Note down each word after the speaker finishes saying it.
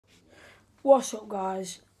What's up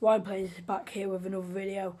guys, Ryan is back here with another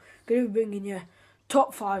video. Going to be bringing you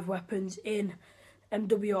top 5 weapons in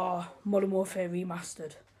MWR Modern Warfare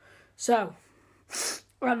Remastered. So,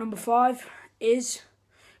 at number 5 is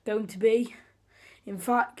going to be, in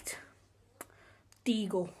fact,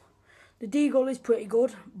 Deagle. The Deagle is pretty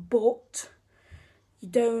good, but you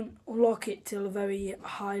don't unlock it till a very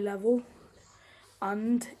high level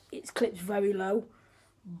and its clip's very low.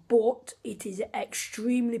 But it is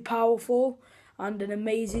extremely powerful and an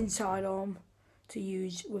amazing sidearm to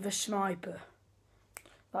use with a sniper.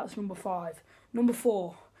 That's number 5. Number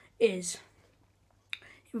 4 is,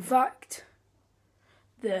 in fact,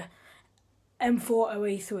 the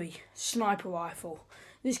M4A3 sniper rifle.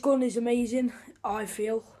 This gun is amazing, I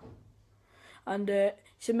feel, and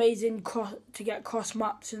it's amazing to get cross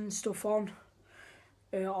maps and stuff on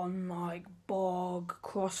like Bog,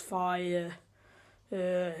 Crossfire,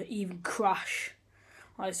 even Crash.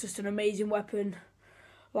 Like, it's just an amazing weapon.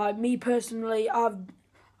 Like, me personally, I've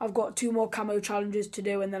got 2 more camo challenges to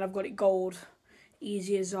do, and then I've got it gold.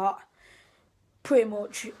 Easy as that. Pretty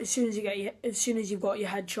much as soon as you've got your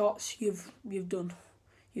headshots, you've done.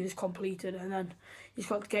 You just completed, and then you just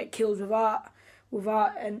got to get kills without the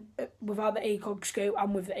ACOG scope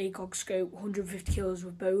and with the ACOG scope. 150 kills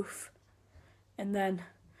with both, and then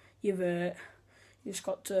you just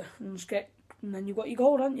got to get. And then you've got your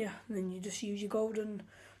gold, haven't you? And then you just use your gold and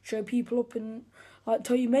show people up and like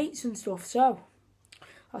tell your mates and stuff. So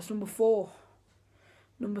that's number 4.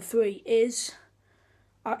 Number 3 is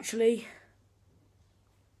actually,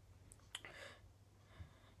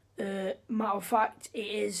 matter of fact, it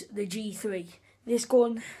is the G3. This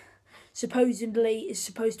gun supposedly is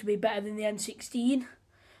supposed to be better than the M16.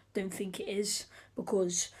 Don't think it is,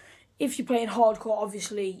 because if you're playing hardcore,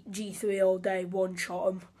 obviously G3 all day, one shot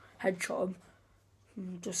 'em, headshot 'em.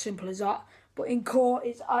 Just simple as that. But in core,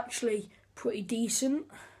 it's actually pretty decent.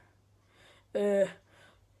 If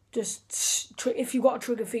you've got a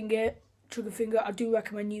trigger finger, I do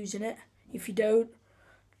recommend using it. If you don't,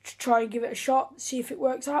 try and give it a shot, see if it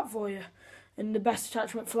works out for you. And the best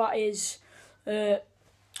attachment for that is red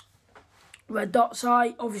dot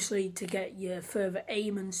sight, obviously to get your further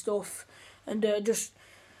aim and stuff. And just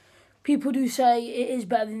people do say it is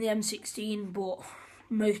better than the M16, but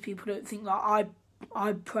most people don't think that.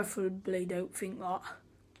 I preferably don't think that.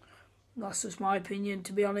 That's just my opinion,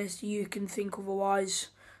 to be honest. You can think otherwise.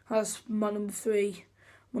 That's my number 3.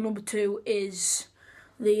 My number 2 is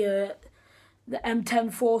the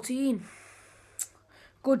M1014.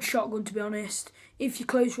 Good shotgun, to be honest. If you're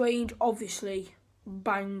close range, obviously,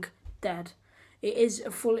 bang, dead. It is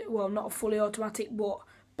not a fully automatic, but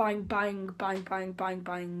bang, bang, bang, bang, bang,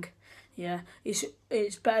 bang. Yeah, it's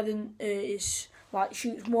better than it's like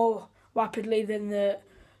shoots more rapidly than the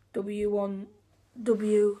the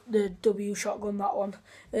W shotgun, that one.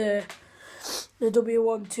 The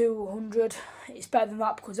W1200, it's better than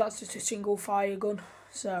that because that's just a single fire gun.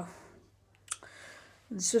 So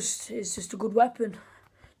it's just a good weapon.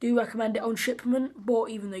 Do recommend it on shipment, but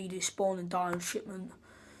even though you do spawn and die on shipment,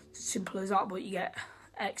 it's simple as that, but you get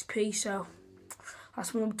XP. So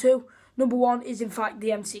that's my number 2. Number 1 is in fact the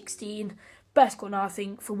M16. Best gun, I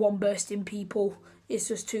think, for one bursting people. It's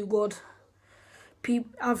just too good.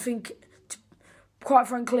 I think, quite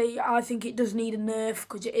frankly, I think it does need a nerf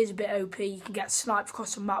because it is a bit OP. You can get sniped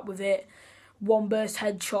across the map with it. One burst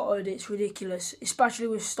headshotted, it's ridiculous. Especially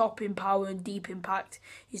with stopping power and deep impact.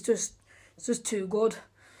 It's just too good.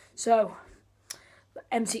 So,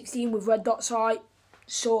 M16 with red dot sight,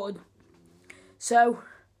 sorted. So,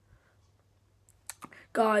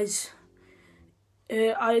 guys,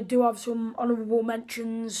 I do have some honourable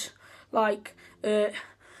mentions, like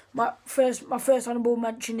my first honourable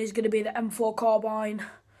mention is going to be the M4 carbine,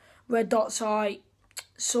 red dot sight,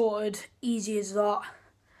 sorted, easy as that,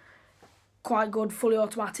 quite good, fully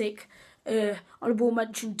automatic. Honourable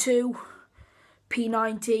mention 2,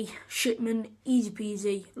 P90 shipment, easy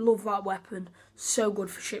peasy, love that weapon, so good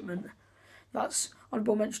for shipment. That's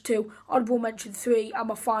honourable mention 2. Honourable mention 3, and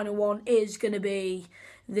my final one is going to be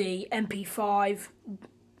the MP5,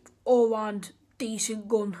 all round decent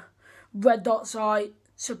gun, red dot sight,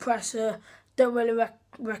 suppressor. Don't really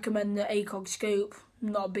recommend the ACOG scope,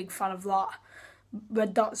 not a big fan of that.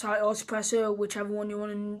 Red dot sight or suppressor, whichever one you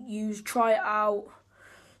want to use, try it out,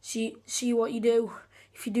 see what you do.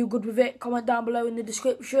 If you do good with it, comment down below in the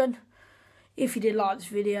description. If you did like this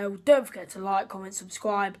video, don't forget to like, comment,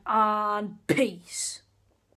 subscribe, and peace.